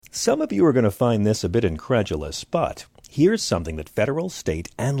Some of you are going to find this a bit incredulous, but here's something that federal, state,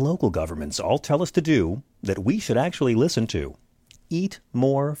 and local governments all tell us to do that we should actually listen to. Eat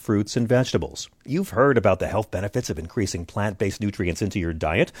more fruits and vegetables. You've heard about the health benefits of increasing plant-based nutrients into your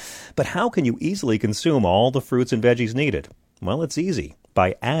diet, but how can you easily consume all the fruits and veggies needed? Well, it's easy.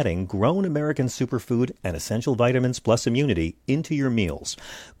 By adding Grown American Superfood and Essential Vitamins Plus Immunity into your meals.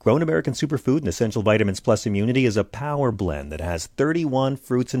 Grown American Superfood and Essential Vitamins Plus Immunity is a power blend that has 31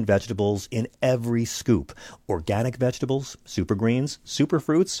 fruits and vegetables in every scoop. Organic vegetables, super greens, super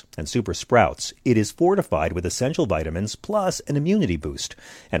fruits, and super sprouts. It is fortified with essential vitamins plus an immunity boost.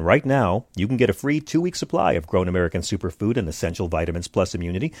 And right now, you can get a free 2-week supply of Grown American Superfood and Essential Vitamins Plus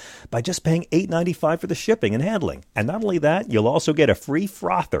Immunity by just paying $8.95 for the shipping and handling. And not only that, you'll also get a free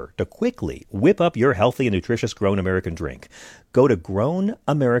frother to quickly whip up your healthy and nutritious Grown American drink. Go to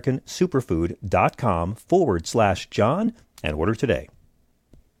grownamericansuperfood.com/John and order today.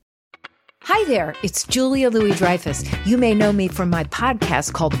 Hi there, it's Julia Louis-Dreyfus. You may know me from my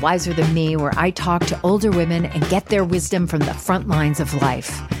podcast called Wiser Than Me, where I talk to older women and get their wisdom from the front lines of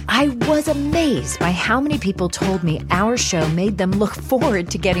life. I was amazed by how many people told me our show made them look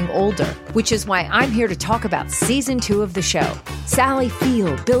forward to getting older, which is why I'm here to talk about Season 2 of the show. Sally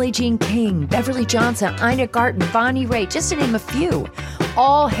Field, Billie Jean King, Beverly Johnson, Ina Garten, Bonnie Raitt, just to name a few.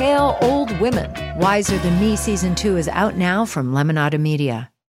 All hail old women. Wiser Than Me Season 2 is out now from Lemonada Media.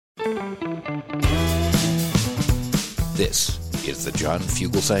 This is the John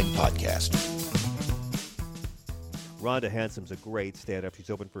Fugelsang Podcast. Rhonda Hansom's a great stand-up. She's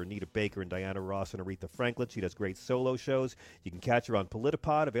open for Anita Baker and Diana Ross and Aretha Franklin. She does great solo shows. You can catch her on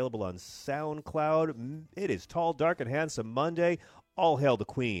Politipod, available on SoundCloud. It is Tall, Dark, and Handsome Monday. All hail the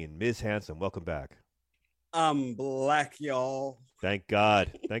Queen. Ms. Hansom, welcome back. I'm black, y'all. Thank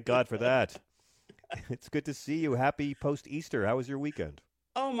God. Thank God for that. It's good to see you. Happy post-Easter. How was your weekend?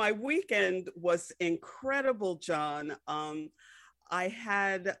 Oh, my weekend was incredible, John. I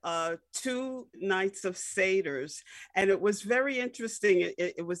had 2 nights of Seders, and it was very interesting.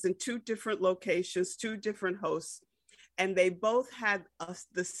 It was in 2 different locations, 2 different hosts, and they both had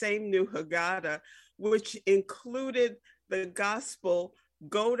the same new Haggadah, which included the gospel,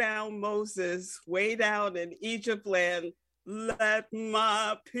 "Go down, Moses, way down in Egypt land, let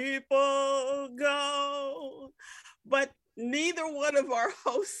my people go." But neither one of our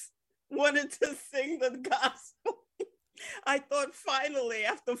hosts wanted to sing the gospel. I thought finally,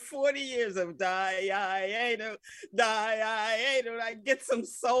 after 40 years of die, I'd get some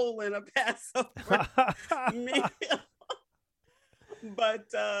soul in a Passover meal. But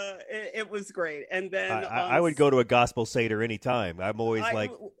it was great. And then I would go to a gospel Seder anytime. I'm always really?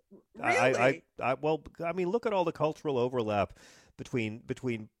 Well, I mean, look at all the cultural overlap between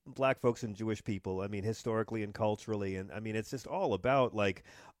black folks and Jewish people. I mean, historically and culturally. And I mean, it's just all about like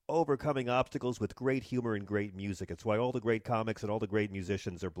overcoming obstacles with great humor and great music. It's why all the great comics and all the great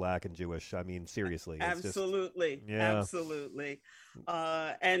musicians are black and Jewish. I mean, seriously. Absolutely. Absolutely.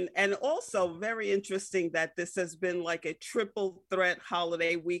 And also very interesting that this has been like a triple threat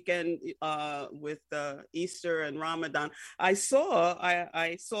holiday weekend with Easter and Ramadan. I saw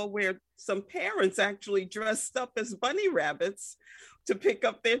where some parents actually dressed up as bunny rabbits to pick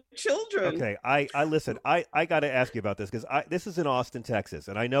up their children. Okay, I listen. I got to ask you about this because this is in Austin, Texas,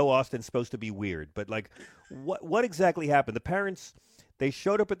 and I know Austin's supposed to be weird, but like, what exactly happened? The parents, they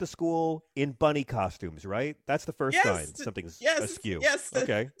showed up at the school in bunny costumes, right? That's the first sign something's askew. Yes,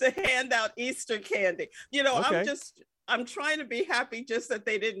 to hand out Easter candy. You know, okay. I'm trying to be happy just that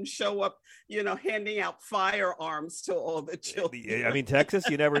they didn't show up, you know, handing out firearms to all the children. I mean, Texas,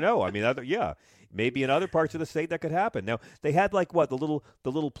 you never know. I mean, maybe in other parts of the state that could happen. Now, they had like what, the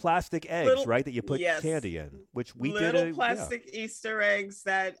little plastic eggs, right, that you put candy in, which we did. Little plastic Easter eggs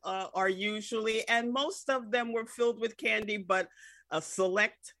that are usually, and most of them were filled with candy, but a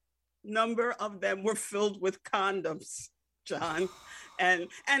select number of them were filled with condoms, John. And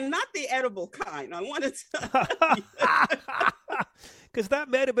not the edible kind. I wanted to, because that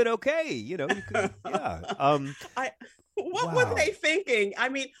might have been okay. You know, you could, yeah. What were they thinking? I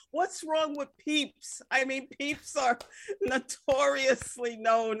mean, what's wrong with Peeps? I mean, Peeps are notoriously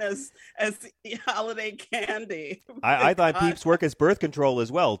known as holiday candy. I thought Peeps work as birth control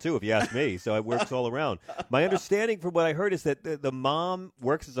as well, too, if you ask me. So it works all around. My understanding from what I heard is that the mom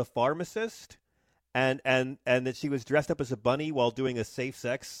works as a pharmacist. And that she was dressed up as a bunny while doing a safe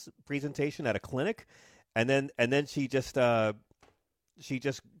sex presentation at a clinic, and then she just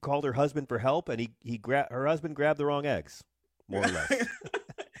called her husband for help, and her husband grabbed the wrong eggs, more or less.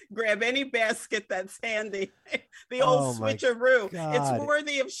 grab any basket that's handy. The old switcheroo. It's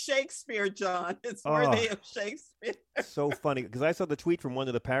worthy of Shakespeare, John. It's worthy of Shakespeare. So funny, because I saw the tweet from one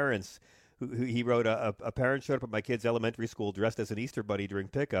of the parents who he wrote, a parent showed up at my kid's elementary school dressed as an Easter bunny during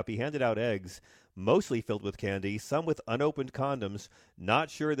pickup. He handed out eggs, mostly filled with candy, some with unopened condoms. Not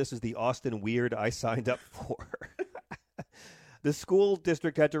sure this is the Austin Weird I signed up for. The school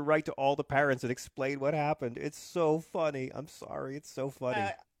district had to write to all the parents and explain what happened. It's so funny. I'm sorry. It's so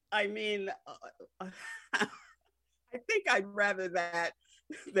funny. I think I'd rather that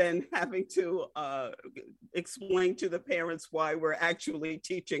than having to explain to the parents why we're actually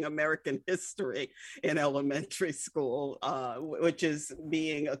teaching American history in elementary school, which is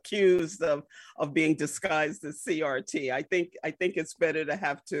being accused of being disguised as CRT. I think it's better to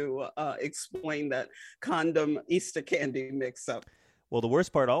have to explain that condom Easter candy mix-up. Well, the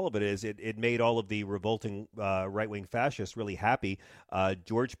worst part, all of it is it made all of the revolting right-wing fascists really happy.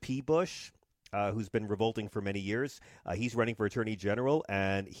 George P. Bush, who's been revolting for many years, he's running for attorney general,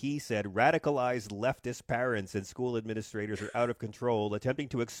 and he said radicalized leftist parents and school administrators are out of control, attempting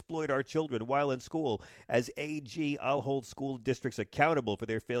to exploit our children while in school. As AG, I'll hold school districts accountable for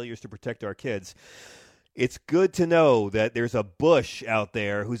their failures to protect our kids. It's good to know that there's a Bush out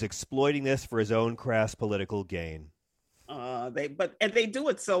there who's exploiting this for his own crass political gain. They do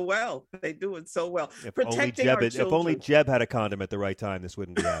it so well. They do it so well. If only Jeb had a condom at the right time, this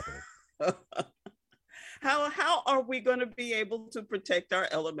wouldn't be happening. How are we going to be able to protect our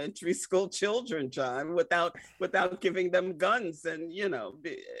elementary school children, John, without giving them guns? And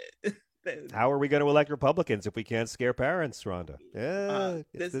how are we going to elect Republicans if we can't scare parents, Rhonda?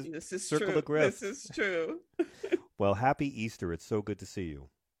 This is circle true. of grief. This is true. Well, happy Easter! It's so good to see you.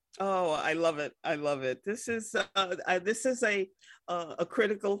 Oh, I love it. I love it. This is a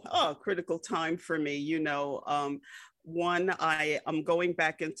critical time for me. One, I'm going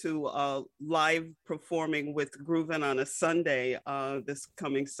back into live performing with Groovin' on a Sunday, this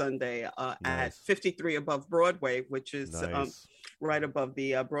coming Sunday at 53 above Broadway, which is right above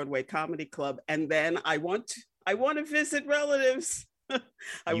the Broadway Comedy Club. And then I want to visit relatives.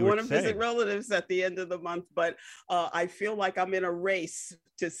 I want to visit relatives at the end of the month, but I feel like I'm in a race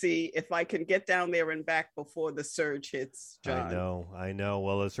to see if I can get down there and back before the surge hits, John. I know.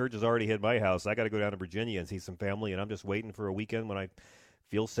 Well, the surge has already hit my house. I got to go down to Virginia and see some family, and I'm just waiting for a weekend when I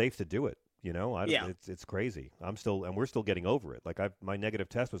feel safe to do it. It's crazy. We're still getting over it. Like my negative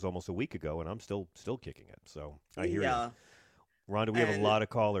test was almost a week ago, and I'm still kicking it. So I hear you. Rhonda, we have a lot of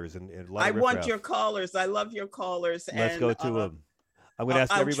callers and a lot of riffraff. I want your callers. I love your callers. Let's go to them. I'm going to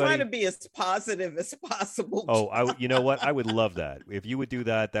ask everybody. I'll try to be as positive as possible. Oh, you know what? I would love that. If you would do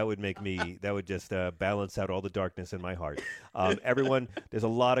that, that would just balance out all the darkness in my heart. Everyone, there's a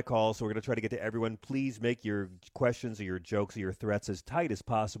lot of calls, so we're going to try to get to everyone. Please make your questions or your jokes or your threats as tight as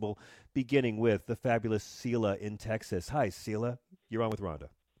possible, beginning with the fabulous Sela in Texas. Hi, Sela. You're on with Rhonda.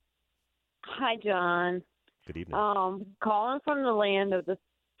 Hi, John. Good evening. Calling from the land of the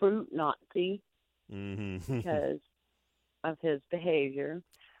fruit Nazi. Mm-hmm. Because of his behavior.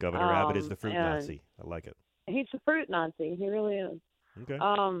 Governor Abbott is the fruit Nazi. I like it. He's a fruit Nazi. He really is. Okay.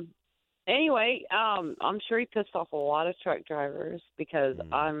 Anyway, I'm sure he pissed off a lot of truck drivers because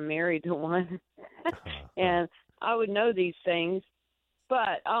I'm married to one, and I would know these things.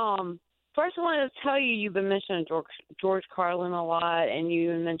 But first, I wanted to tell you, you've been mentioning George Carlin a lot, and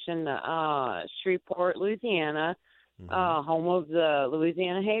you mentioned Shreveport, Louisiana, home of the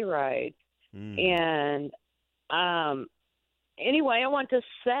Louisiana Hayride. And anyway, I want to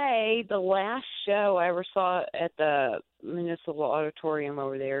say the last show I ever saw at the Municipal Auditorium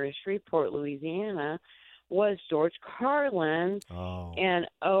over there in Shreveport, Louisiana, was George Carlin. Oh. And,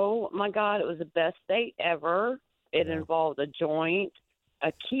 oh, my God, it was the best date ever. It involved a joint,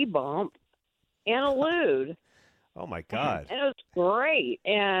 a key bump, and a lewd. Oh, my God. And it was great.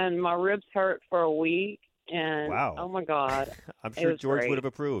 And my ribs hurt for a week. And, wow. Oh, my God. I'm sure George would have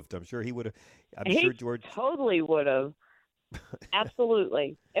approved. I'm sure he would have. He totally would have.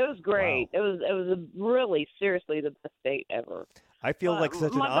 Absolutely. It was great. Wow. It was really, seriously, the best date ever. I feel like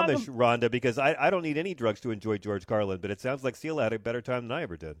such an Amish, Rhonda, because I don't need any drugs to enjoy George Carlin, but it sounds like Sela had a better time than I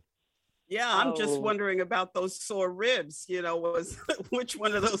ever did. Yeah, I'm just wondering about those sore ribs. Was which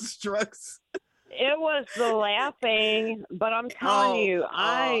one of those drugs? It was the laughing, but I'm telling you,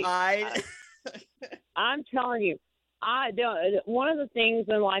 I'm telling you, I don't. One of the things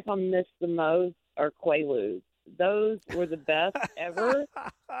in life I miss the most are Quaaludes. Those were the best ever.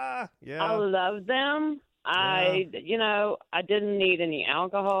 Yeah, I love them. I didn't need any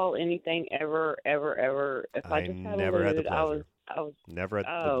alcohol, anything ever. If I just had a lewd, Never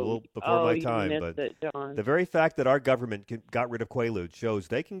before my time. You But missed it, John. the very fact that our government got rid of Quaaludes shows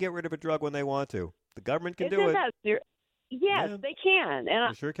they can get rid of a drug when they want to. The government can do it. Yes, Yeah. they can.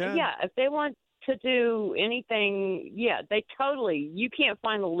 And They sure can. Yeah, if they want to do anything, they totally. You can't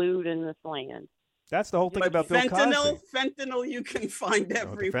find a lewd in this land. That's the whole thing about Bill fentanyl, Cosby. Fentanyl you can find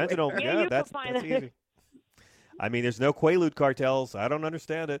everywhere. The fentanyl, Yeah, that's easy. I mean, there's no Quaalude cartels. I don't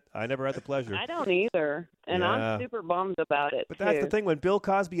understand it. I never had the pleasure. I don't either, and I'm super bummed about it. But that's the thing. When Bill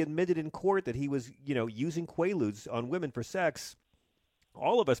Cosby admitted in court that he was, using Quaaludes on women for sex,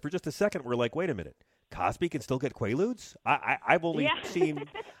 all of us, for just a second, were like, "Wait a minute, Cosby can still get Quaaludes?" I've only seen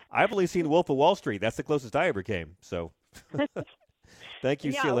Wolf of Wall Street. That's the closest I ever came. So, thank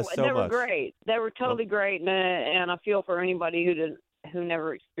you, Sheila, so much. They were great. They were totally great, and I feel for anybody who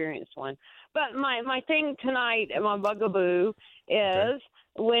never experienced one. But my thing tonight, my bugaboo, is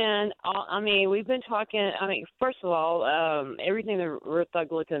when, we've been talking, first of all, everything the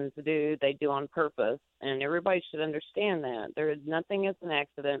Republicans do, they do on purpose, and everybody should understand that. Nothing is an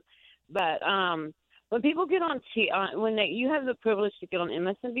accident. But when people get on, you have the privilege to get on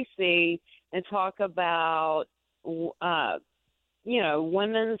MSNBC and talk about,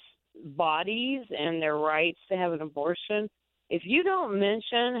 women's bodies and their rights to have an abortion, if you don't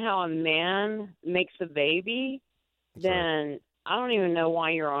mention how a man makes a baby, then I don't even know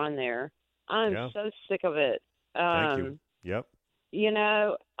why you're on there. I'm so sick of it. Thank you. Yep.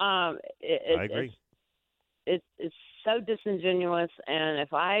 I agree. It's so disingenuous, and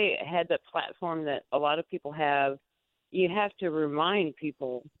if I had the platform that a lot of people have, you have to remind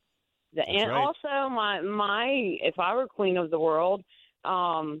people that. That's and right. Also, my if I were queen of the world,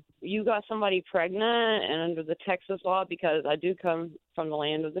 you got somebody pregnant, and under the Texas law, because I do come from the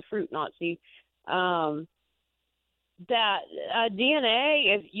land of the fruit Nazi, that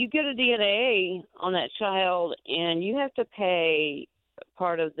DNA, if you get a DNA on that child, and you have to pay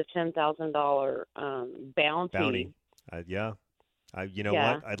part of the $10,000 bounty. What?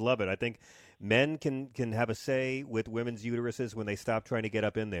 I'd love it. I think men can have a say with women's uteruses when they stop trying to get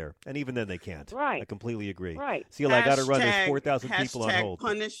up in there. And even then they can't. Right. I completely agree. Right. See, I got to run. There's 4,000 people on hold.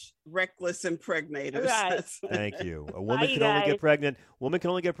 Punish reckless impregnators. Right. Thank you. A woman can only get pregnant. Woman can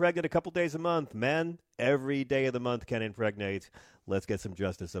only get pregnant a couple days a month. Men, every day of the month can impregnate. Let's get some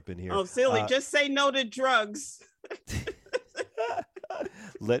justice up in here. Oh, silly. Just say no to drugs.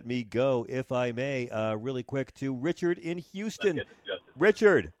 Let me go, if I may, really quick to Richard in Houston.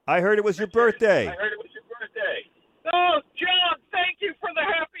 Richard, I heard it was your birthday. Oh, John, thank you for the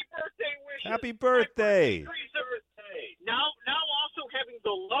happy birthday wishes. Happy birthday. Now also having the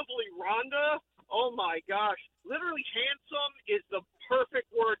lovely Rhonda. Oh, my gosh. Literally handsome is the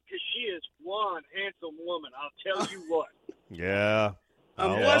perfect word because she is one handsome woman. I'll tell you what. Yeah.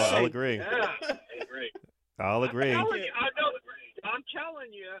 I'll agree. Yeah, I agree. I'll agree. I'm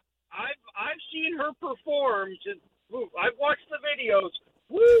telling you, I've seen her perform. I've watched the videos.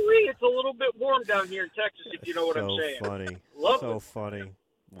 Woo-wee, it's a little bit warm down here in Texas, if you know what I'm saying. So funny.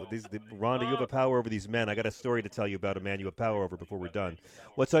 Well, Rhonda, you have a power over these men. I got a story to tell you about a man you have power over before we're done.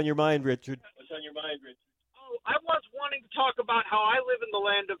 What's on your mind, Richard? Oh, I was wanting to talk about how I live in the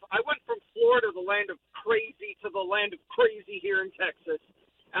land of, I went from Florida, the land of crazy, to the land of crazy here in Texas.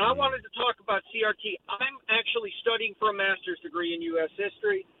 And I wanted to talk about CRT. I'm actually studying for a master's degree in U.S.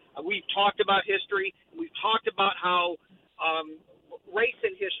 history. We've talked about history. We've talked about how race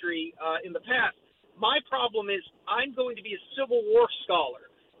and history in the past. My problem is I'm going to be a Civil War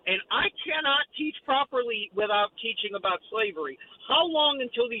scholar, and I cannot teach properly without teaching about slavery. How long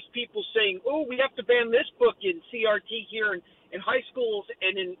until these people saying, oh, we have to ban this book in CRT here in high schools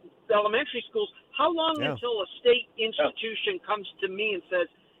and in elementary schools, how long until a state institution comes to me and says,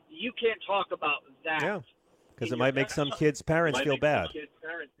 you can't talk about that? Yeah, because it might make some kids' parents feel bad.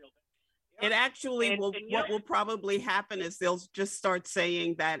 It actually what will probably happen is they'll just start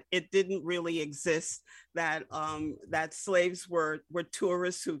saying that it didn't really exist, that that slaves were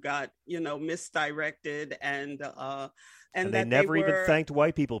tourists who got, misdirected, and they never even thanked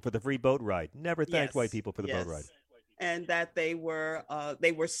white people for the free boat ride. Never thanked white people for the boat ride. And that they were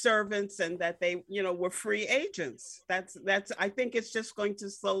servants, and that they were free agents. That's I think it's just going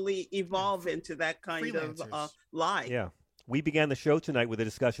to slowly evolve into that kind of lie. Yeah. We began the show tonight with a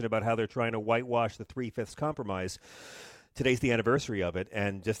discussion about how they're trying to whitewash the 3/5 compromise. Today's the anniversary of it,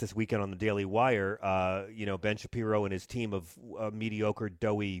 and just this weekend on the Daily Wire, Ben Shapiro and his team of mediocre,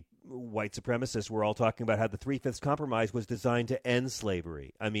 doughy white supremacists were all talking about how the 3/5 compromise was designed to end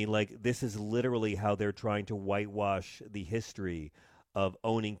slavery. I mean, this is literally how they're trying to whitewash the history of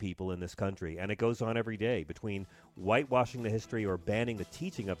owning people in this country, and it goes on every day between whitewashing the history or banning the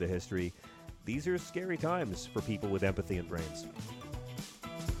teaching of the history these are scary times for people with empathy and brains.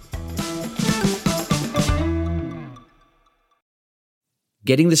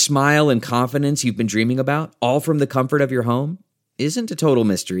 Getting the smile and confidence you've been dreaming about, all from the comfort of your home, isn't a total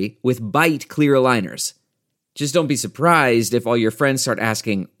mystery with Byte clear aligners. Just don't be surprised if all your friends start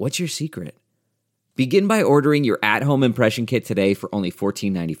asking, "What's your secret?" Begin by ordering your at-home impression kit today for only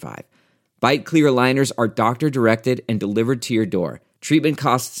 $14.95. Byte clear aligners are doctor-directed and delivered to your door. Treatment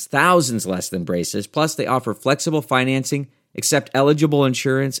costs thousands less than braces, plus they offer flexible financing, accept eligible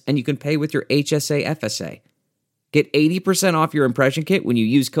insurance, and you can pay with your HSA FSA. Get 80% off your impression kit when you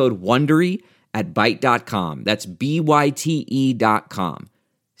use code WONDERY at Byte.com. That's BYTE.com.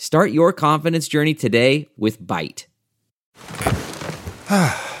 Start your confidence journey today with Byte.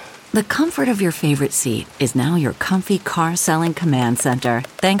 The comfort of your favorite seat is now your comfy car selling command center,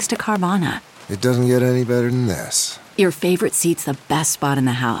 thanks to Carvana. It doesn't get any better than this. Your favorite seat's the best spot in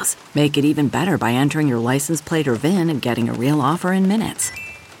the house. Make it even better by entering your license plate or VIN and getting a real offer in minutes.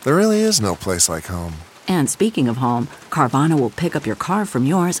 There really is no place like home. And speaking of home, Carvana will pick up your car from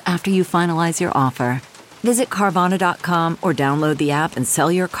yours after you finalize your offer. Visit Carvana.com or download the app and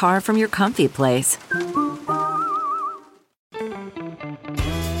sell your car from your comfy place.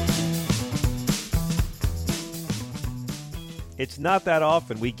 It's not that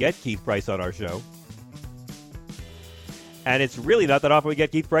often we get Keith Price on our show. And it's really not that often we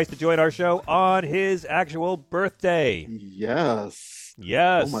get Keith Price to join our show on his actual birthday. Yes.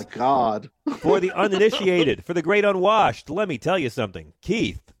 Yes. Oh, my God. For the uninitiated, for the great unwashed, let me tell you something.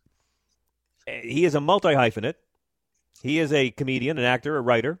 Keith, he is a multi-hyphenate. He is a comedian, an actor, a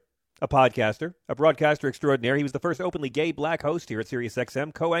writer, a podcaster, a broadcaster extraordinaire. He was the first openly gay black host here at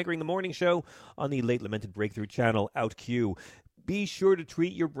SiriusXM, co-anchoring the morning show on the late-lamented Breakthrough channel, OutQ. Be sure to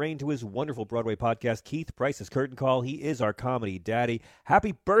treat your brain to his wonderful Broadway podcast, Keith Price's Curtain Call. He is our comedy daddy.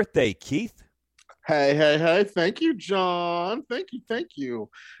 Happy birthday, Keith. Hey. Thank you, John. Thank you. Thank you.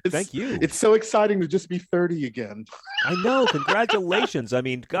 It's so exciting to just be 30 again. I know. Congratulations. I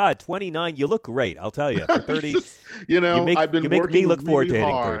mean, God, 29, you look great. I'll tell you. For 30, I've been you make working me look forward to really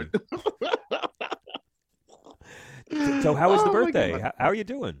hitting hard. 30. So how was the birthday? How are you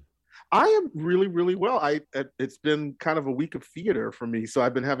doing? I am really, really well. It's been kind of a week of theater for me, so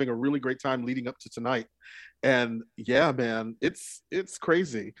I've been having a really great time leading up to tonight. And yeah, man, it's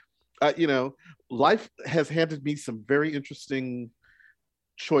crazy. Life has handed me some very interesting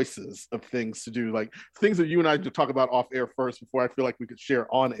choices of things to do, like things that you and I could talk about off air first before I feel like we could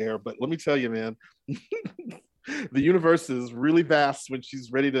share on air. But let me tell you, man, the universe is really vast when she's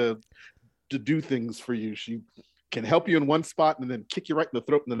ready to do things for you. She can help you in one spot and then kick you right in the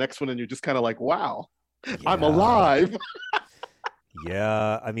throat in the next one, and you're just kind of like, wow, yeah. I'm alive.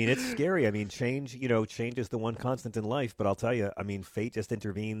 Yeah, I mean, it's scary. I mean, change is the one constant in life, but I'll tell you, I mean, fate just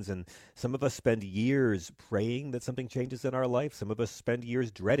intervenes, and some of us spend years praying that something changes in our life. Some of us spend years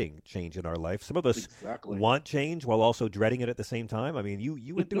dreading change in our life. Some of us want change while also dreading it at the same time. I mean,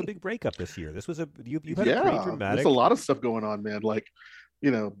 you went through a big breakup this year. This was you've had a pretty dramatic. There's a lot of stuff going on, man. Like,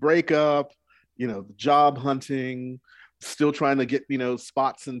 breakup, job hunting, still trying to get,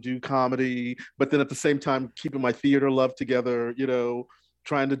 spots and do comedy, but then at the same time, keeping my theater love together,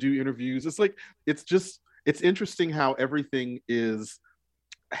 trying to do interviews. It's like, it's interesting how everything is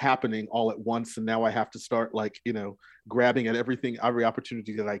happening all at once. And now I have to start grabbing at every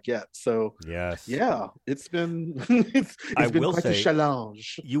opportunity that I get. So yes, yeah, it's been, it's been quite a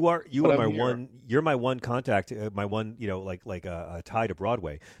challenge. You're my one contact, my one, a tie to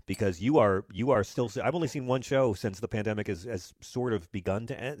Broadway, because you are still, I've only seen one show since the pandemic has sort of begun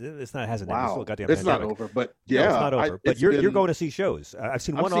to end. It hasn't ended. It's still a goddamn pandemic. Not over, but yeah. No, it's not over. But you're going to see shows. I've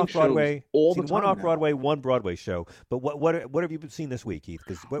seen one off Broadway, one Broadway show. But what have you seen this week, Keith?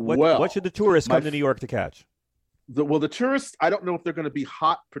 Because what should the tourists come to New York to catch? The tourists, I don't know if they're going to be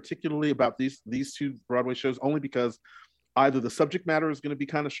hot particularly about these two Broadway shows, only because either the subject matter is going to be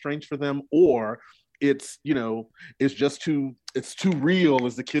kind of strange for them, or it's too real,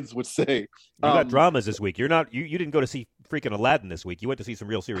 as the kids would say. You got dramas this week. You didn't go to see freaking Aladdin this week. You went to see some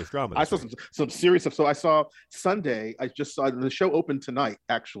real serious drama. I saw some serious stuff. So I saw Sunday. I just saw the show opened tonight,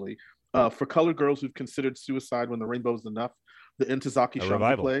 actually, for colored girls who've considered suicide when the rainbow is enough. The Ntozake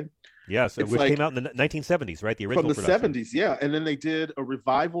Shanti play. Yes, which came out in the 1970s, right? The original from the production. 70s, yeah. And then they did a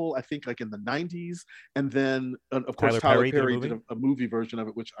revival, I think, in the 90s. And then, of course, Tyler Perry did a movie version of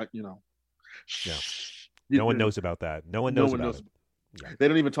it, which, Yeah. No one knows about that. No one knows about it. Yeah. They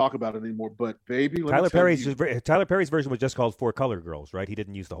don't even talk about it anymore. But, baby, Tyler Perry's version was just called For Colored Girls, right? He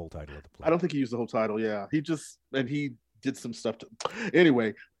didn't use the whole title of the play. I don't think he used the whole title, yeah. He did some stuff.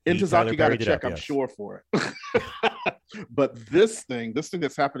 Anyway, Intozaki got a check, I'm sure, for it. But this thing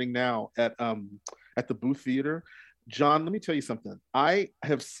that's happening now at the Booth Theater, John, let me tell you something. I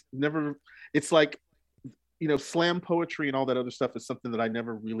have never. It's like, slam poetry and all that other stuff is something that I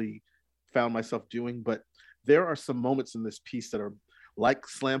never really found myself doing. But there are some moments in this piece that are like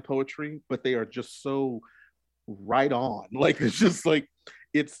slam poetry, but they are just so right on. Like, it's just like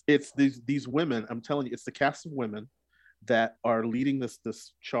it's these women. I'm telling you, it's the cast of women that are leading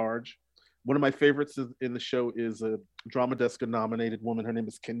this charge. One of my favorites in the show is a Drama Desk nominated woman. Her name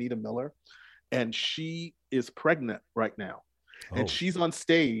is Kenita Miller, and she is pregnant right now. And she's on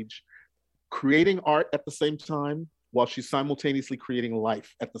stage creating art at the same time while she's simultaneously creating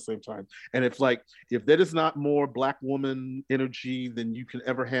life at the same time. And it's like, if that is not more Black woman energy than you can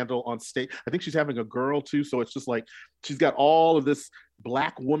ever handle on stage. I think she's having a girl too. So it's just like, she's got all of this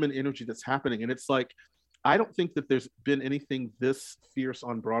Black woman energy that's happening. And it's like, I don't think that there's been anything this fierce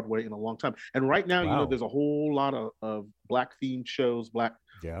on Broadway in a long time. And right now, there's a whole lot of Black themed shows, Black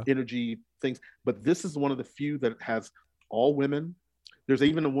energy things, but this is one of the few that has all women. There's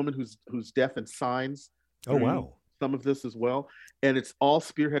even a woman who's deaf and signs. Oh, wow. Some of this as well. And it's all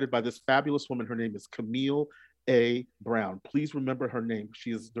spearheaded by this fabulous woman. Her name is Camille A. Brown. Please remember her name.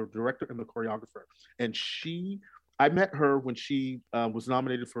 She is the director and the choreographer. And I met her when she was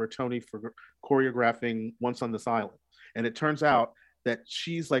nominated for a Tony for choreographing Once on This Island. And it turns out that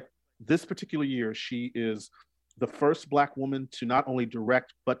she's like, this particular year, she is the first Black woman to not only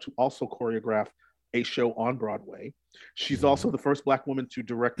direct, but to also choreograph a show on Broadway. She's also the first Black woman to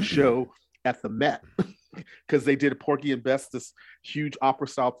direct a show at the Met, because they did Porgy and Bess, this huge opera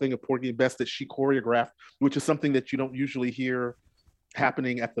style thing of Porgy and Bess that she choreographed, which is something that you don't usually hear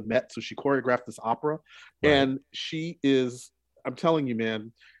happening at the Met. So she choreographed this opera. Right. And she is, I'm telling you,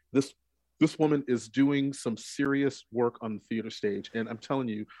 man, this woman is doing some serious work on the theater stage. And I'm telling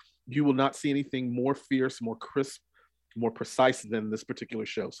you, you will not see anything more fierce, more crisp, more precise than this particular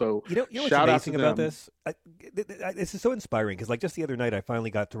show. So you know what's amazing about this? This is so inspiring, because like just the other night, I finally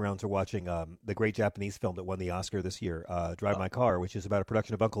got around to watching the great Japanese film that won the Oscar this year, Drive My Car, which is about a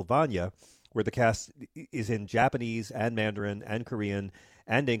production of Uncle Vanya, where the cast is in Japanese and Mandarin and Korean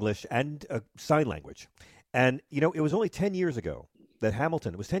and English and sign language. And, it was only 10 years ago that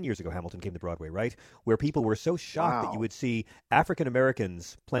Hamilton came to Broadway, right? Where people were so shocked that you would see African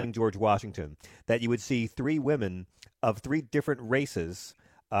Americans playing George Washington, that you would see three women of three different races,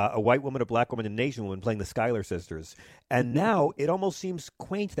 a white woman, a Black woman, and an Asian woman playing the Schuyler sisters. And now it almost seems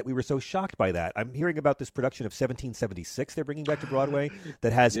quaint that we were so shocked by that. I'm hearing about this production of 1776 they're bringing back to Broadway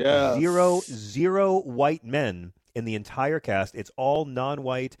that has zero white men in the entire cast. It's all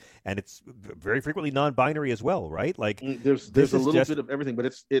non-white, and it's very frequently non-binary as well, right? Like there's a little bit of everything,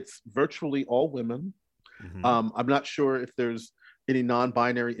 but it's virtually all women. Mm-hmm. I'm not sure if there's any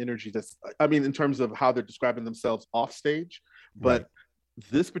non-binary energy in terms of how they're describing themselves off stage, but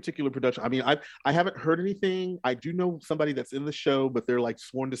this particular production, I haven't heard anything. I do know somebody that's in the show, but they're like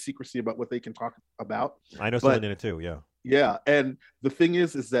sworn to secrecy about what they can talk about. I know someone in it too. Yeah. And the thing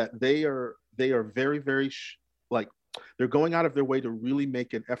is that they are very, very they're going out of their way to really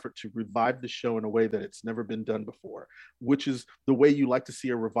make an effort to revive the show in a way that it's never been done before, which is the way you like to see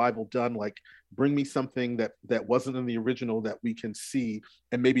a revival done. Like, bring me something that wasn't in the original that we can see,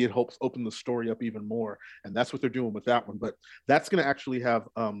 and maybe it helps open the story up even more. And that's what they're doing with that one. But that's going to actually have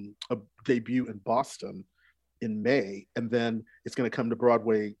a debut in Boston in May, and then it's going to come to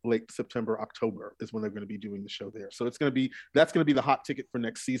Broadway late September, October is when they're going to be doing the show there. So that's going to be the hot ticket for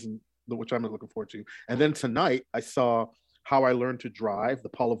next season, which I'm looking forward to. And then tonight I saw How I Learned to Drive, the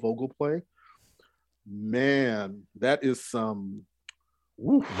Paula Vogel play. Man, that is some.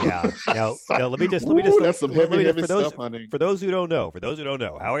 Yeah. Now let me just. That's some heavy stuff, honey. For those who don't know,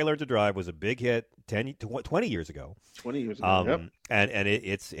 How I Learned to Drive was a big hit 20 years ago. 20 years ago. Yep. And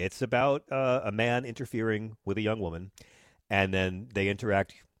it's about a man interfering with a young woman, and then they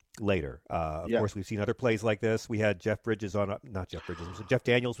interact later. Of course, we've seen other plays like this. We had Jeff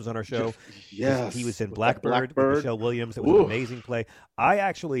Daniels was on our show. Yes. He was in Blackbird with Michelle Williams. It was an amazing play. I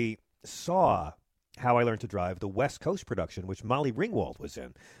actually saw How I Learned to Drive, the West Coast production, which Molly Ringwald was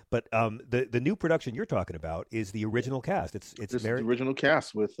in. But the new production you're talking about is the original cast. It's the original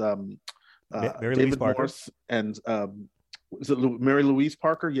cast with Mary David Louise Parker Morse and is it Mary Louise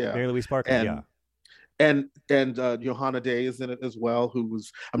Parker? Yeah, Mary Louise Parker. And Johanna Day is in it as well, who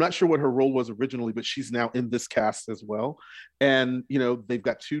was, I'm not sure what her role was originally, but she's now in this cast as well. And, they've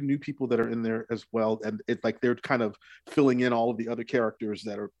got two new people that are in there as well. And it's like they're kind of filling in all of the other characters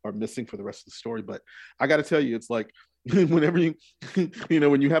that are missing for the rest of the story. But I got to tell you, it's like whenever you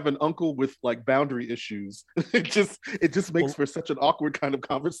when you have an uncle with like boundary issues, it just makes for such an awkward kind of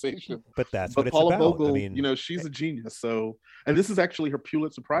conversation. But that's what it's Paula about. Vogel, I mean, she's a genius. So, and this is actually her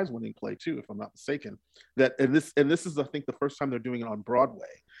Pulitzer Prize winning play too, if I'm not mistaken. This is, I think, the first time they're doing it on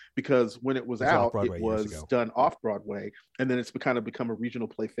Broadway, because when it was out, it was done off Broadway, and then it's kind of become a regional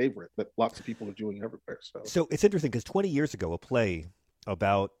play favorite that lots of people are doing everywhere. So it's interesting because 20 years ago, a play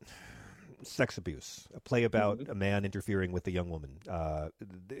about sex abuse, a play about a man interfering with a young woman.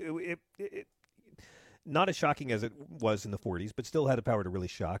 Not as shocking as it was in the 40s, but still had the power to really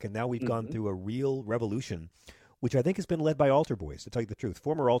shock. And now we've gone through a real revolution, which I think has been led by altar boys, to tell you the truth.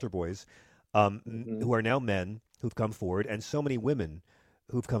 Former altar boys who are now men who've come forward, and so many women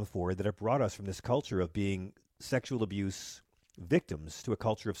who've come forward that have brought us from this culture of being sexual abuse victims to a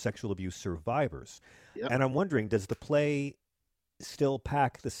culture of sexual abuse survivors. Yep. And I'm wondering, does the play still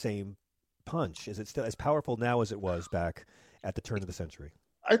pack the same punch? Is it still as powerful now as it was back at the turn of the century?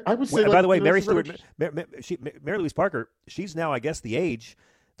 I would say. By the way, Mary Louise Parker, she's now, I guess, the age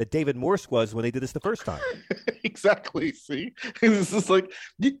that David Morse was when they did this the first time. Exactly. See, it's just like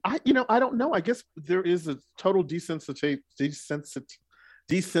I don't know. I guess there is a total desensitization.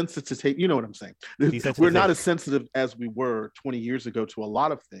 You know what I'm saying? We're not as sensitive as we were 20 years ago to a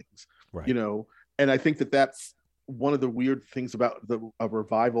lot of things. Right. And I think that's one of the weird things about a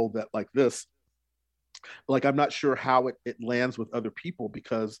revival that like this. Like, I'm not sure how it lands with other people,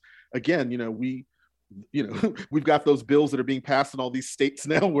 because again, we've got those bills that are being passed in all these states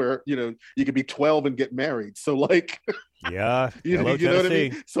now where, you could be 12 and get married. So like, yeah, you know what I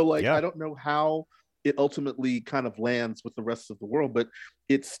mean? So like, I don't know how it ultimately kind of lands with the rest of the world, but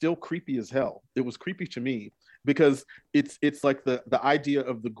it's still creepy as hell. It was creepy to me because it's like the idea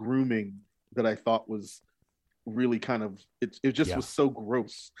of the grooming that I thought was really kind of it just was so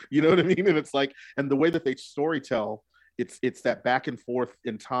gross, you know what I mean? And it's like, and the way that they storytell, it's that back and forth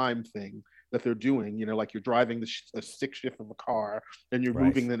in time thing that they're doing, like you're driving a stick shift of a car and you're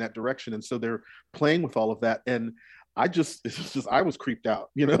moving in that direction, and so they're playing with all of that, and I was creeped out,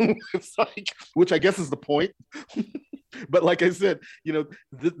 it's like, which I guess is the point. But like I said,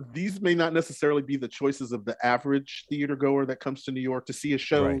 these may not necessarily be the choices of the average theater goer that comes to New York to see a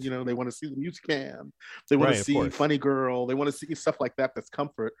show. Right. They want to see the Music Man, they want to see Funny Girl, they want to see stuff like that. That's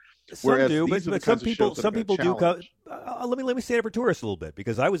comfort. Some do, but some people do come. Let me stand up for tourists a little bit,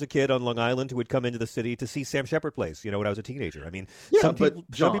 because I was a kid on Long Island who would come into the city to see Sam Shepard plays. When I was a teenager. I mean, some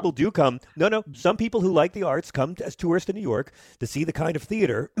people do come. No, some people who like the arts come as tourists to New York to see the kind of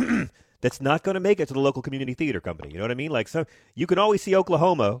theater that's not going to make it to the local community theater company. You know what I mean? Like, you can always see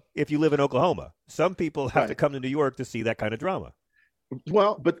Oklahoma if you live in Oklahoma. Some people have to come to New York to see that kind of drama.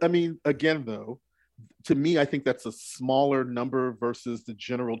 Well, but I mean, again, though, to me, I think that's a smaller number versus the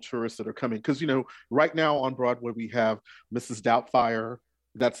general tourists that are coming. Because, right now on Broadway, we have Mrs. Doubtfire.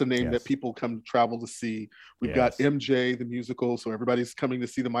 That's a name that people come to travel to see. We've got MJ, the musical. So everybody's coming to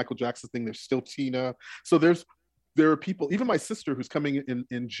see the Michael Jackson thing. There's still Tina. So there are people, even my sister who's coming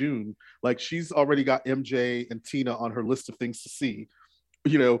in June, like she's already got MJ and Tina on her list of things to see,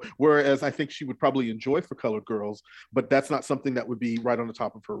 whereas I think she would probably enjoy For Colored Girls, but that's not something that would be right on the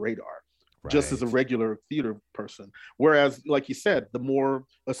top of her radar, just as a regular theater person. Whereas, like you said, the more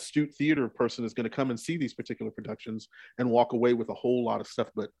astute theater person is going to come and see these particular productions and walk away with a whole lot of stuff.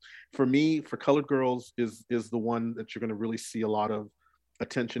 But for me, For Colored Girls is the one that you're going to really see a lot of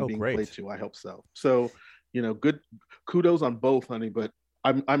attention being played to. I hope so. So, good kudos on both, honey. But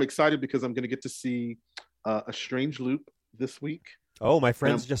I'm excited because I'm going to get to see A Strange Loop this week. Oh, my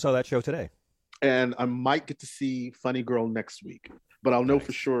friends just saw that show today. And I might get to see Funny Girl next week, but I'll know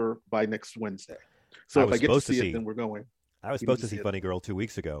for sure by next Wednesday. So if I get to see it, then we're going. I was supposed to see Funny Girl 2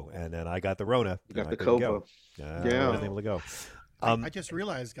 weeks ago, and then I got the Rona. You got the COVID. I wasn't able to go. I just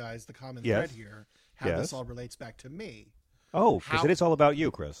realized, guys, the common thread here, how this all relates back to me. Oh, because it is all about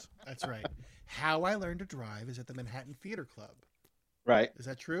you, Chris. That's right. How I learned to drive is at the Manhattan Theater Club. Right. Is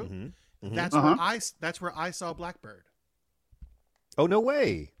that true? Mm-hmm. Mm-hmm. That's where I saw Blackbird. Oh, no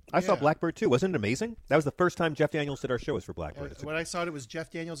way. I saw Blackbird too. Wasn't it amazing? That was the first time Jeff Daniels did our show was for Blackbird. When I saw it was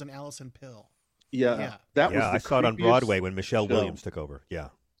Jeff Daniels and Allison Pill. Yeah. I saw it on Broadway when Michelle Williams took over. Yeah.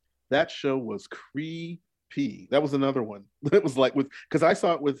 That show was creepy. That was another one. It was like because I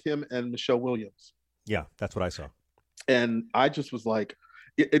saw it with him and Michelle Williams. Yeah, that's what I saw. And I just was like,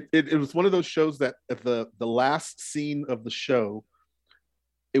 it was one of those shows that at the last scene of the show,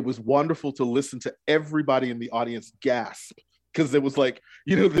 it was wonderful to listen to everybody in the audience gasp, because it was like,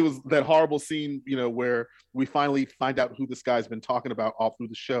 there was that horrible scene, where we finally find out who this guy's been talking about all through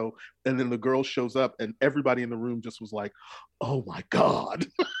the show, and then the girl shows up and everybody in the room just was like, oh my God.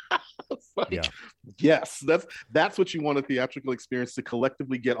 Yes, that's what you want a theatrical experience, to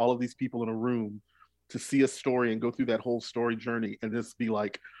collectively get all of these people in a room to see a story and go through that whole story journey and just be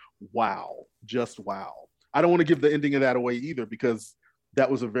like, wow, just wow. I don't want to give the ending of that away either, because that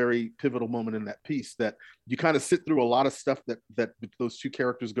was a very pivotal moment in that piece, that you kind of sit through a lot of stuff that those two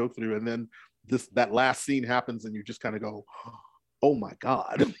characters go through, and then that last scene happens and you just kind of go, oh my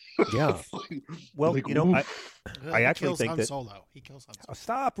God. Yeah. Well, like, I actually think that Solo. He kills Han Solo.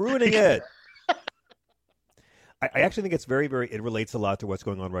 Stop ruining it. I actually think it's very, it relates a lot to what's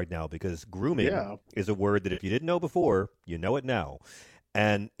going on right now, because grooming is a word that if you didn't know before, you know it now.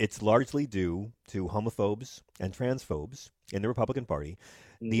 And it's largely due to homophobes and transphobes in the Republican Party.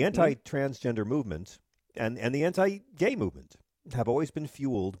 The anti-transgender movement and the anti-gay movement have always been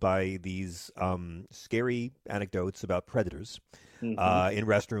fueled by these scary anecdotes about predators in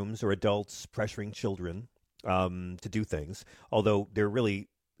restrooms, or adults pressuring children to do things. Although they're really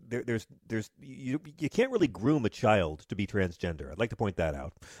you can't really groom a child to be transgender. I'd like to point that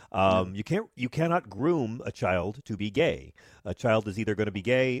out. You cannot groom a child to be gay. A child is either going to be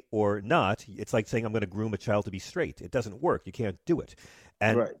gay or not. It's like saying I'm going to groom a child to be straight. It doesn't work. You can't do it.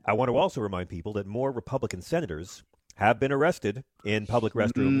 And I want to also remind people that more Republican senators have been arrested in public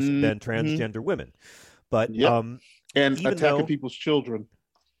restrooms than transgender women. But and attacking people's children.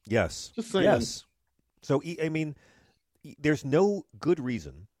 Yes. Just saying. Yes. So I mean, there's no good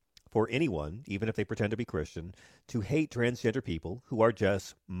reason for anyone, even if they pretend to be Christian, to hate transgender people who are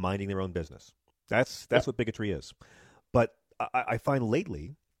just minding their own business. That's what bigotry is. But I find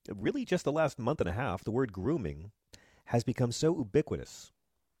lately, really just the last month and a half, the word grooming has become so ubiquitous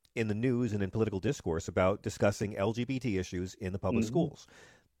in the news and in political discourse about discussing LGBT issues in the public schools.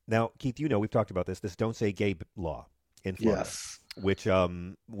 Now, Keith, we've talked about this Don't Say Gay law in Florida. Yes. Which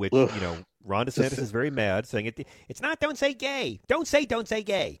Ron DeSantis is very mad, saying it's not Don't Say Gay. Don't say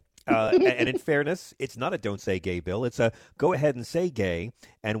gay. And in fairness, it's not a Don't Say Gay bill. It's a go ahead and say gay,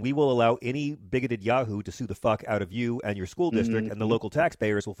 and we will allow any bigoted yahoo to sue the fuck out of you and your school district, and the local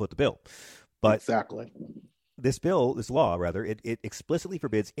taxpayers will foot the bill. But exactly. This law, it explicitly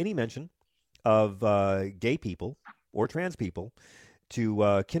forbids any mention of gay people or trans people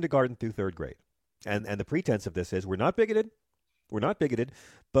to kindergarten through third grade. And the pretense of this is we're not bigoted,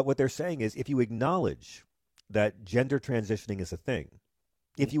 but what they're saying is if you acknowledge that gender transitioning is a thing,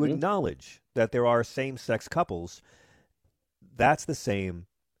 if you acknowledge that there are same-sex couples, that's the same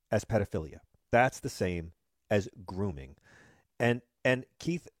as pedophilia. That's the same as grooming. And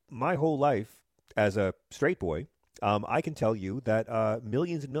Keith, my whole life as a straight boy, I can tell you that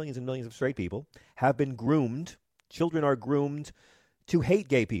millions and millions and millions of straight people have been groomed. Children are groomed to hate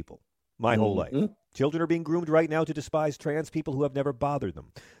gay people my whole life. Children are being groomed right now to despise trans people who have never bothered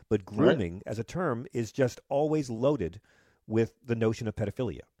them. But grooming as a term is just always loaded with the notion of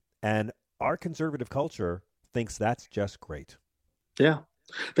pedophilia. And our conservative culture thinks that's just great. Yeah.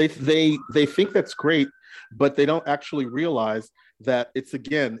 They think that's great, but they don't actually realize that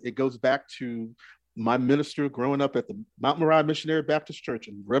it goes back to my minister growing up at the Mount Moriah Missionary Baptist Church,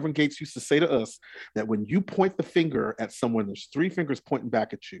 and Reverend Gates used to say to us that when you point the finger at someone, there's three fingers pointing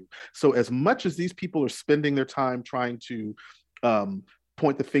back at you. So as much as these people are spending their time trying to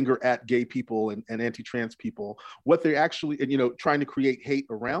point the finger at gay people and anti-trans people, what they're actually, trying to create hate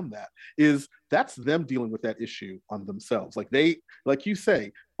around that's them dealing with that issue on themselves. Like you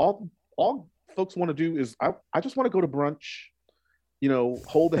say, all folks want to do is, I just want to go to brunch,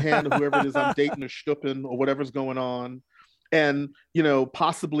 hold the hand of whoever it is I'm dating or stooping or whatever's going on. And,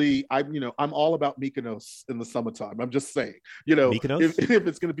 possibly I'm all about Mykonos in the summertime. I'm just saying, if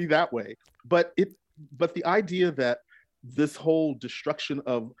it's going to be that way, but the idea that this whole destruction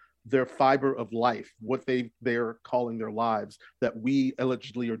of their fiber of life, what they're calling their lives, that we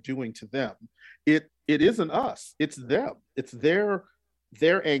allegedly are doing to them, it isn't us, it's them. It's their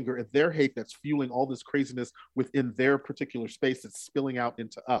anger and their hate that's fueling all this craziness within their particular space that's spilling out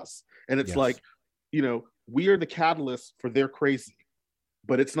into us. And it's we are the catalyst for their crazy,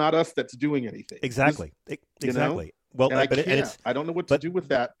 but it's not us that's doing anything. Exactly. Well, I don't know what to do with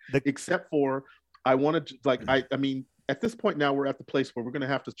that, except for I wanted to, I mean, at this point now we're at the place where we're going to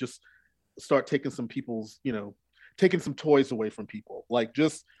have to just start taking some people's, taking some toys away from people.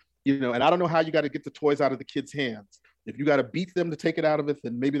 And I don't know how you got to get the toys out of the kids' hands. If you got to beat them to take it out of it,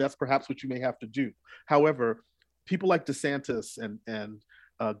 then maybe that's perhaps what you may have to do. However, people like DeSantis and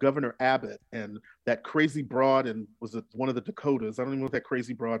Governor Abbott and that crazy broad, and was it one of the Dakotas? I don't even know what that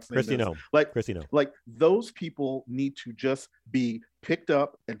crazy broad's name is. Christino. Like those people need to just be picked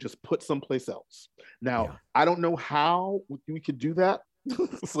up and just put someplace else. Now, I don't know how we could do that.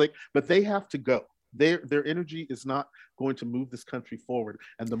 But they have to go. Their energy is not going to move this country forward.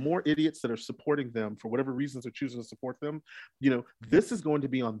 And the more idiots that are supporting them for whatever reasons they're choosing to support them, this is going to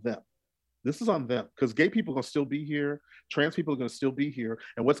be on them. This is on them, because gay people are going to still be here. Trans people are going to still be here.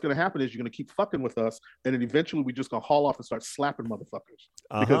 And what's going to happen is you're going to keep fucking with us. And then eventually we're just going to haul off and start slapping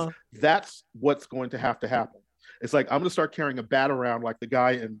motherfuckers. Because that's what's going to happen. It's like, I'm going to start carrying a bat around like the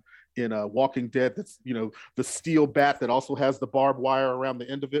guy in Walking Dead. That's, the steel bat that also has the barbed wire around the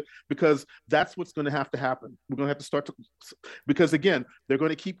end of it, because that's what's going to happen. We're going to have to start to, because again, they're going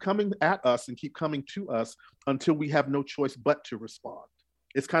to keep coming at us and keep coming to us until we have no choice but to respond.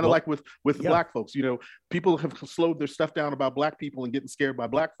 It's kind of like with Black folks. People have slowed their stuff down about Black people and getting scared by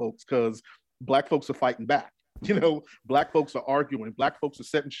Black folks because Black folks are fighting back. Black folks are arguing. Black folks are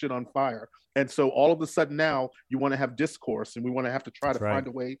setting shit on fire. And so all of a sudden now you want to have discourse, and we want to have to try to find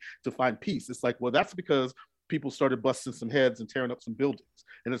a way to find peace. It's like, well, that's because people started busting some heads and tearing up some buildings.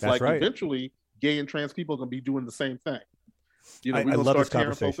 And it's eventually gay and trans people are going to be doing the same thing. I love this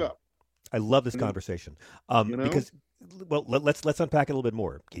conversation. I love this conversation because, well, let's unpack it a little bit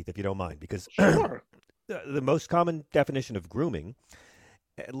more, Keith, if you don't mind, because the most common definition of grooming,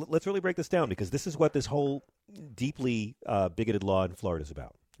 let's really break this down, because this is what this whole deeply bigoted law in Florida is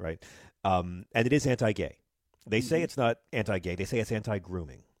about, right? And it is anti-gay. They say it's not anti-gay. They say it's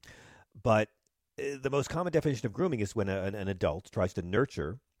anti-grooming. But the most common definition of grooming is when an adult tries to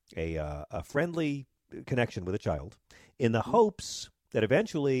nurture a friendly connection with a child in the hopes that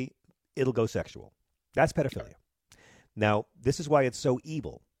eventually it'll go sexual. That's pedophilia. Now, this is why it's so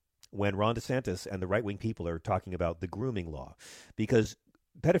evil when Ron DeSantis and the right-wing people are talking about the grooming law, because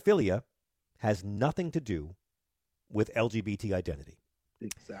pedophilia has nothing to do with LGBT identity.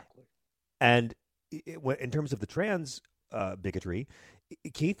 Exactly. And in terms of the trans bigotry,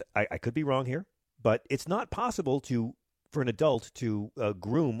 Keith, I could be wrong here, but it's not possible for an adult to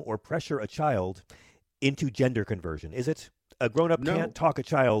groom or pressure a child into gender conversion, is it? A grown-up can't talk a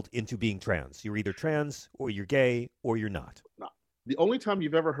child into being trans. You're either trans or you're gay or you're not. No. The only time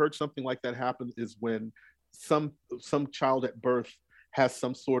you've ever heard something like that happen is when some child at birth has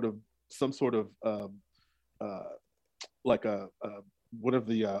some sort of like one of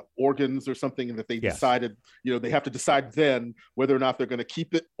the organs or something, and that they decided, they have to decide then whether or not they're going to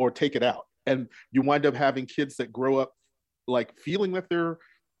keep it or take it out. And you wind up having kids that grow up like feeling that they're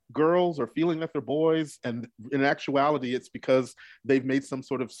girls or feeling that they're boys, and in actuality it's because they've made some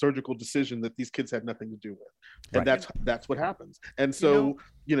sort of surgical decision that these kids had nothing to do with. And that's what happens. And so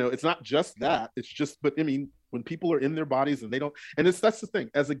it's not just that, it's just, but I mean, when people are in their bodies and they don't, and that's the thing,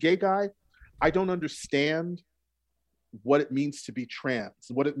 as a gay guy, I don't understand what it means to be trans,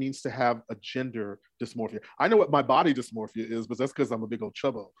 what it means to have a gender dysmorphia. I know what my body dysmorphia is, but that's because I'm a big old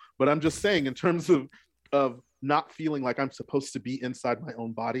chubbo. But I'm just saying, in terms of not feeling like I'm supposed to be inside my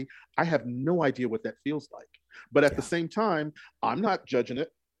own body, I have no idea what that feels like. But at the same time, I'm not judging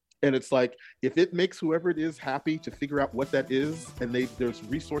it. And it's like, if it makes whoever it is happy to figure out what that is, and there's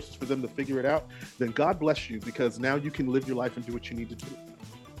resources for them to figure it out, then God bless you, because now you can live your life and do what you need to do.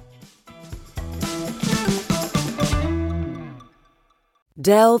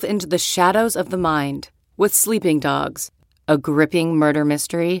 Delve into the shadows of the mind with Sleeping Dogs, a gripping murder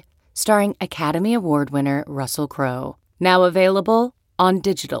mystery starring Academy Award winner Russell Crowe. Now available on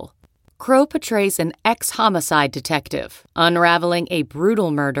digital. Crowe portrays an ex-homicide detective unraveling a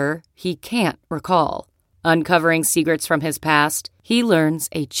brutal murder he can't recall. Uncovering secrets from his past, he learns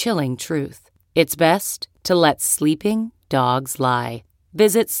a chilling truth. It's best to let sleeping dogs lie.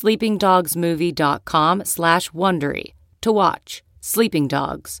 Visit sleepingdogsmovie.com/Wondery to watch Sleeping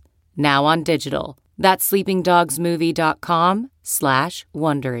Dogs, now on digital. That's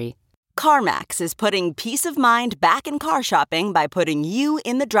sleepingdogsmovie.com/Wondery. CarMax is putting peace of mind back in car shopping by putting you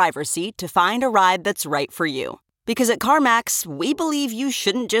in the driver's seat to find a ride that's right for you. Because at CarMax, we believe you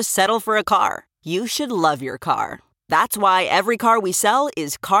shouldn't just settle for a car. You should love your car. That's why every car we sell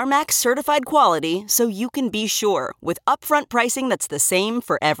is CarMax certified quality, so you can be sure with upfront pricing that's the same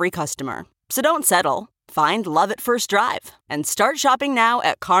for every customer. So don't settle. Find love at first drive and start shopping now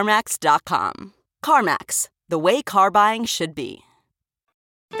at CarMax.com. CarMax, the way car buying should be.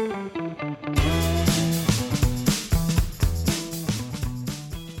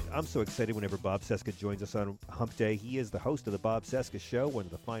 I'm so excited whenever Bob Cesca joins us on Hump Day. He is the host of the Bob Cesca Show, one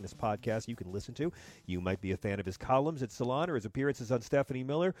of the finest podcasts you can listen to. You might be a fan of his columns at Salon or his appearances on Stephanie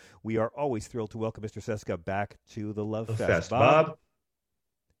Miller. We are always thrilled to welcome Mr. Cesca back to the Love Fest. Bob,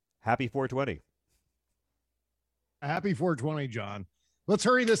 happy 420. Happy 420, John. Let's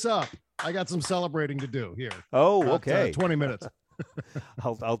hurry this up. I got some celebrating to do here. Oh, okay. 20 minutes.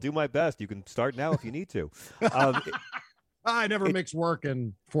 I'll do my best. You can start now if you need to. I never mix work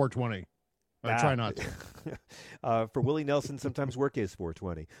and 420. I try not to. For Willie Nelson, sometimes work is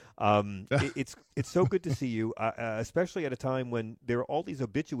 420. It's so good to see you, especially at a time when there are all these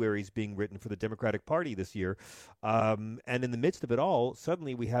obituaries being written for the Democratic Party this year. And in the midst of it all,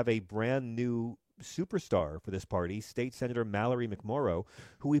 suddenly we have a brand new superstar for this party, State Senator Mallory McMorrow,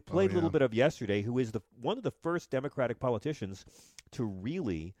 who we played a little bit of yesterday, who is one of the first Democratic politicians to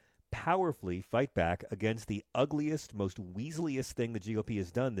really powerfully fight back against the ugliest, most weaseliest thing the GOP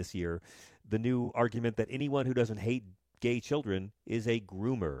has done this year, the new argument that anyone who doesn't hate gay children is a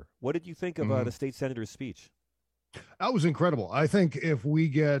groomer. What did you think of the state senator's speech? That was incredible. I think if we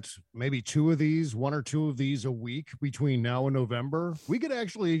get maybe one or two of these a week between now and November, we could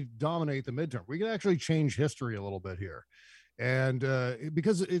actually dominate the midterm. We could actually change history a little bit here. And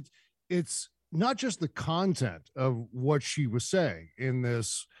because it's not just the content of what she was saying in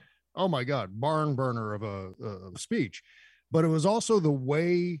this, oh my God, barn burner of a speech, but it was also the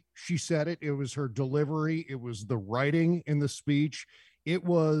way she said it. It was her delivery. It was the writing in the speech. It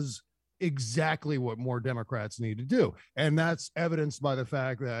was exactly what more Democrats need to do. And that's evidenced by the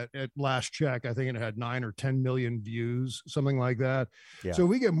fact that at last check, I think it had 9 or 10 million views, something like that. Yeah. So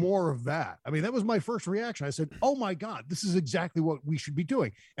we get more of that. I mean, that was my first reaction. I said, oh my God, this is exactly what we should be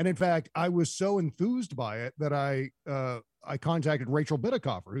doing. And in fact, I was so enthused by it that I contacted Rachel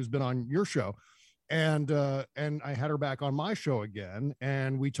Bidikofer, who's been on your show. And I had her back on my show again.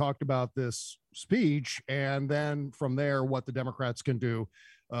 And we talked about this speech. And then from there, what the Democrats can do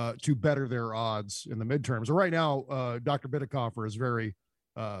to better their odds in the midterms. So right now, Dr. Bidikofer is very,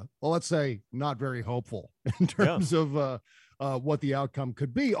 well, let's say not very hopeful in terms of what the outcome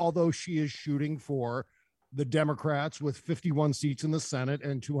could be, although she is shooting for the Democrats with 51 seats in the Senate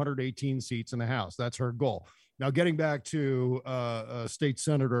and 218 seats in the House. That's her goal. Now, getting back to State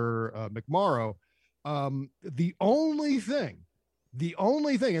Senator McMorrow, the only thing,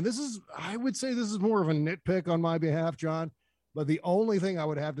 and this is, I would say this is more of a nitpick on my behalf, John, but the only thing I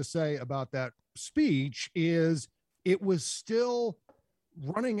would have to say about that speech is it was still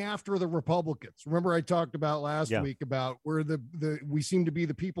running after the Republicans. Remember I talked about last week about where we seem to be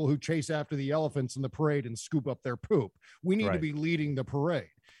the people who chase after the elephants in the parade and scoop up their poop. We need to be leading the parade.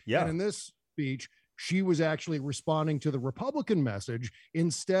 Yeah. And in this speech, she was actually responding to the Republican message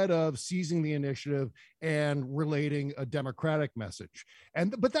instead of seizing the initiative and relating a Democratic message.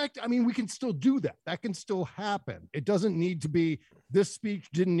 But that, I mean, we can still do that. That can still happen. It doesn't need to be, this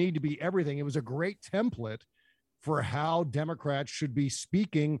speech didn't need to be everything. It was a great template for how Democrats should be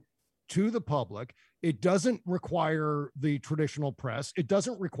speaking to the public. It doesn't require the traditional press. It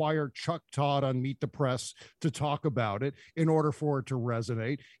doesn't require Chuck Todd on Meet the Press to talk about it in order for it to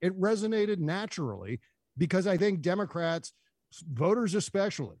resonate. It resonated naturally because I think Democrats, voters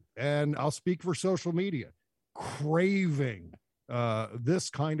especially, and I'll speak for social media, craving this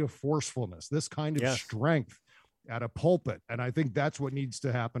kind of forcefulness, this kind of strength at a pulpit. And I think that's what needs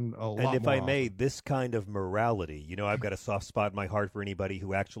to happen a lot more. And if I often. may, this kind of morality, you know, I've got a soft spot in my heart for anybody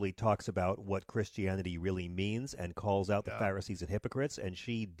who actually talks about what Christianity really means and calls out the Pharisees and hypocrites. And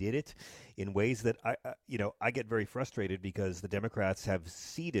she did it in ways that I get very frustrated because the Democrats have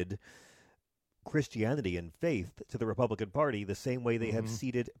ceded Christianity and faith to the Republican Party the same way they have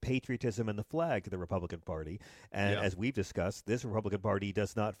ceded patriotism and the flag to the Republican Party. And as we've discussed, this Republican Party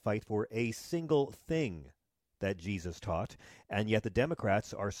does not fight for a single thing that Jesus taught, and yet the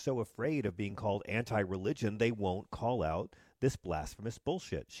Democrats are so afraid of being called anti-religion, they won't call out this blasphemous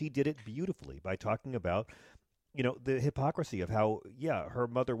bullshit. She did it beautifully by talking about, you know, the hypocrisy of how, her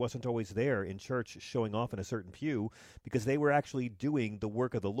mother wasn't always there in church showing off in a certain pew because they were actually doing the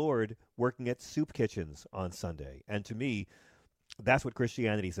work of the Lord, working at soup kitchens on Sunday. And to me, that's what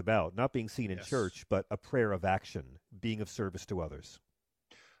Christianity is about, not being seen in church, but a prayer of action, being of service to others.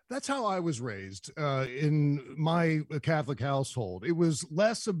 That's how I was raised in my Catholic household. It was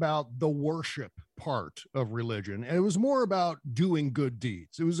less about the worship part of religion, and it was more about doing good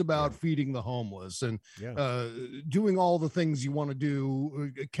deeds. It was about feeding the homeless and doing all the things you want to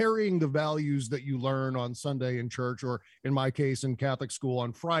do, carrying the values that you learn on Sunday in church, or in my case, in Catholic school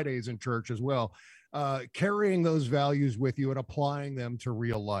on Fridays in church as well. Carrying those values with you and applying them to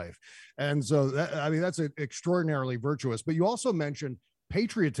real life. And so, that's extraordinarily virtuous. But you also mentioned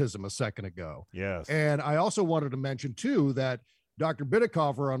patriotism a second ago. Yes. And I also wanted to mention too that Dr.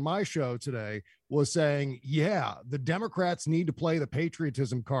 Bidikofer on my show today was saying, the Democrats need to play the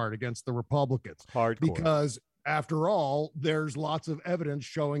patriotism card against the Republicans. Hardcore. Because after all, there's lots of evidence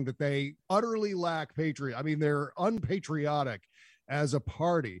showing that they utterly lack they're unpatriotic as a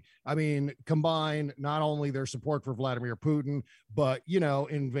party. I mean, combine not only their support for Vladimir Putin, but, you know,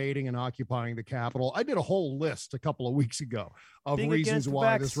 invading and occupying the Capitol. I did a whole list a couple of weeks ago of being reasons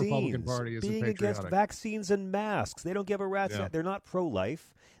why vaccines, this Republican Party isn't being patriotic. against vaccines and masks. They don't give a rat's. They're not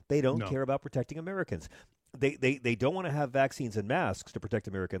pro-life. They don't care about protecting Americans. They don't want to have vaccines and masks to protect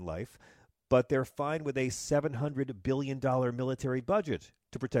American life, but they're fine with a $700 billion military budget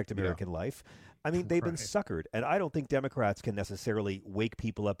to protect American life. I mean, they've been suckered, and I don't think Democrats can necessarily wake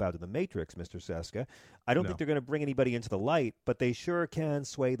people up out of the matrix, Mr. Seska. I don't think they're going to bring anybody into the light, but they sure can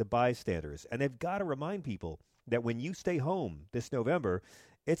sway the bystanders. And they've got to remind people that when you stay home this November,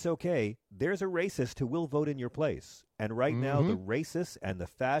 it's okay. There's a racist who will vote in your place. And right now, the racists and the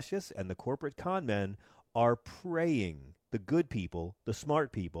fascists and the corporate con men are praying the good people, the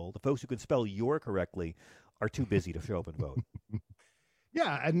smart people, the folks who can spell your correctly, are too busy to show up and vote.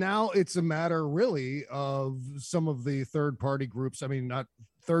 Yeah, and now it's a matter really of some of the third-party groups. I mean, not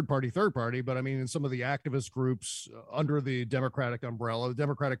third-party, but I mean in some of the activist groups under the Democratic umbrella, the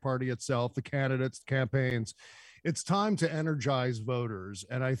Democratic Party itself, the candidates, campaigns. It's time to energize voters.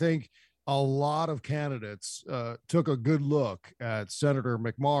 And I think a lot of candidates took a good look at Senator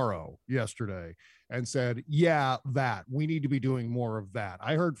McMorrow yesterday and said, yeah, we need to be doing more of that.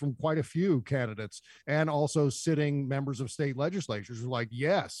 I heard from quite a few candidates and also sitting members of state legislatures who are like,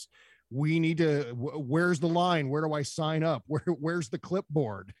 yes, we need to, where's the line? Where do I sign up? Where's the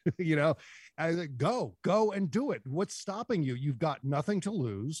clipboard? You know, go and do it. What's stopping you? You've got nothing to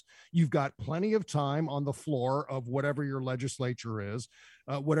lose. You've got plenty of time on the floor of whatever your legislature is,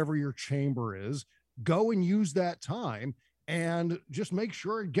 whatever your chamber is. Go and use that time and just make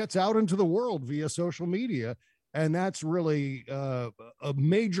sure it gets out into the world via social media. And that's really a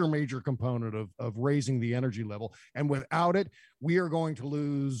major component of raising the energy level. And without it, we are going to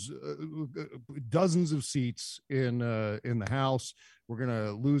lose dozens of seats in the House. We're going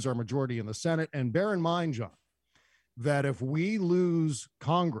to lose our majority in the Senate. And bear in mind, John, that if we lose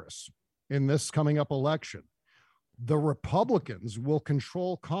Congress in this coming up election, the Republicans will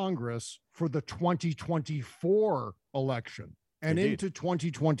control Congress for the 2024 election and into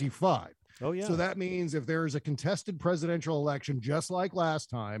 2025. Oh, yeah. So that means if there is a contested presidential election, just like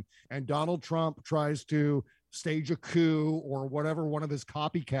last time, and Donald Trump tries to stage a coup or whatever one of his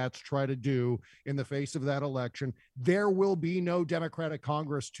copycats try to do in the face of that election, there will be no Democratic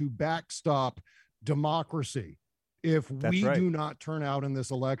Congress to backstop democracy if we do not turn out in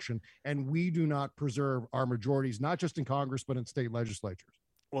this election and we do not preserve our majorities, not just in Congress, but in state legislatures.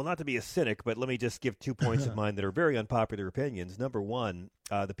 Well, not to be a cynic, but let me just give 2 points of mine that are very unpopular opinions. Number one,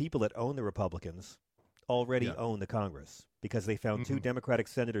 the people that own the Republicans already own the Congress because they found 2 Democratic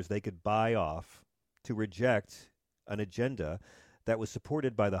senators they could buy off to reject an agenda that was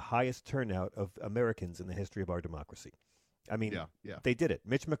supported by the highest turnout of Americans in the history of our democracy. I mean, they did it.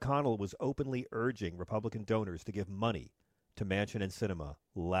 Mitch McConnell was openly urging Republican donors to give money to Manchin and Sinema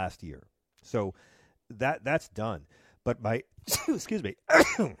last year. So that's done. But my, excuse me,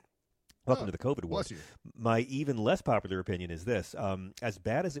 welcome to the COVID war. My even less popular opinion is this. As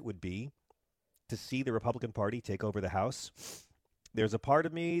bad as it would be to see the Republican Party take over the House, there's a part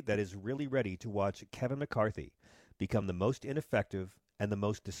of me that is really ready to watch Kevin McCarthy become the most ineffective and the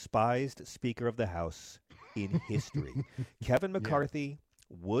most despised Speaker of the House in history. Kevin McCarthy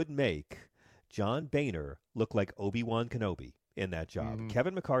would make John Boehner look like Obi-Wan Kenobi in that job.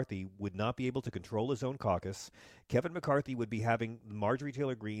 Kevin McCarthy would not be able to control his own caucus. Kevin McCarthy would be having Marjorie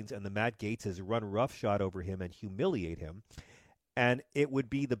Taylor Greenes and the Matt Gaetzes run roughshod over him and humiliate him. And it would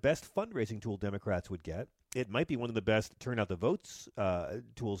be the best fundraising tool Democrats would get. It might be one of the best turn out the votes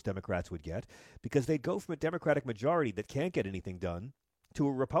tools Democrats would get because they'd go from a Democratic majority that can't get anything done to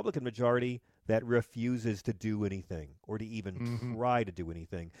a Republican majority that refuses to do anything or to even try to do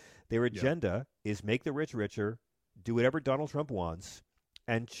anything. Their agenda is make the rich richer, do whatever Donald Trump wants,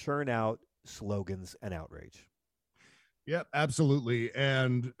 and churn out slogans and outrage. Yep, absolutely.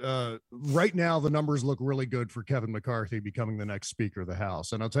 And right now, the numbers look really good for Kevin McCarthy becoming the next Speaker of the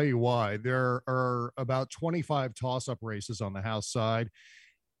House. And I'll tell you why. There are about 25 toss-up races on the House side.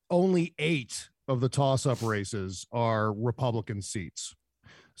 Only 8 of the toss-up races are Republican seats.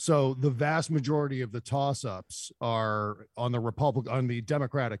 So the vast majority of the toss-ups are on the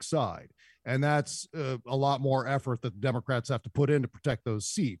Democratic side. And that's a lot more effort that the Democrats have to put in to protect those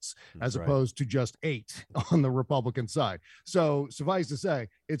seats, as opposed to just 8 on the Republican side. So suffice to say,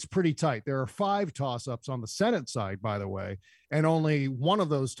 it's pretty tight. There are 5 toss-ups on the Senate side, by the way, and only one of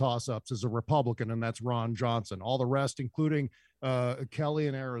those toss-ups is a Republican, and that's Ron Johnson. All the rest, including Kelly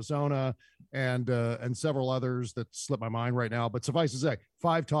in Arizona, and several others that slip my mind right now. But suffice to say,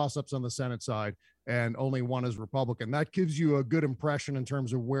 5 toss-ups on the Senate side, and only 1 is Republican. That gives you a good impression in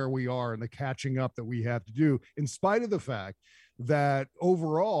terms of where we are and the catching up that we have to do, in spite of the fact that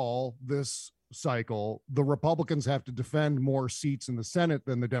overall this cycle, the Republicans have to defend more seats in the Senate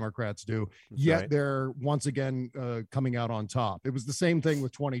than the Democrats do. That's yet right. They're once again coming out on top. It was the same thing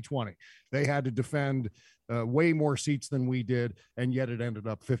with 2020. They had to defend way more seats than we did, and yet it ended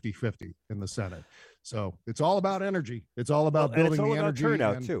up 50-50 in the Senate. So it's all about energy. It's all about building the energy. It's all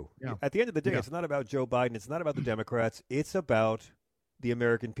about turnout, too. Yeah. At the end of the day, Yeah. it's not about Joe Biden. It's not about the Democrats. It's about the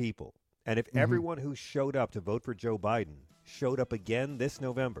American people. And if everyone who showed up to vote for Joe Biden showed up again this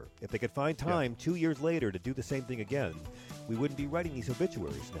November, if they could find time 2 years later to do the same thing again, we wouldn't be writing these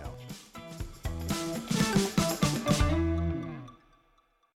obituaries now.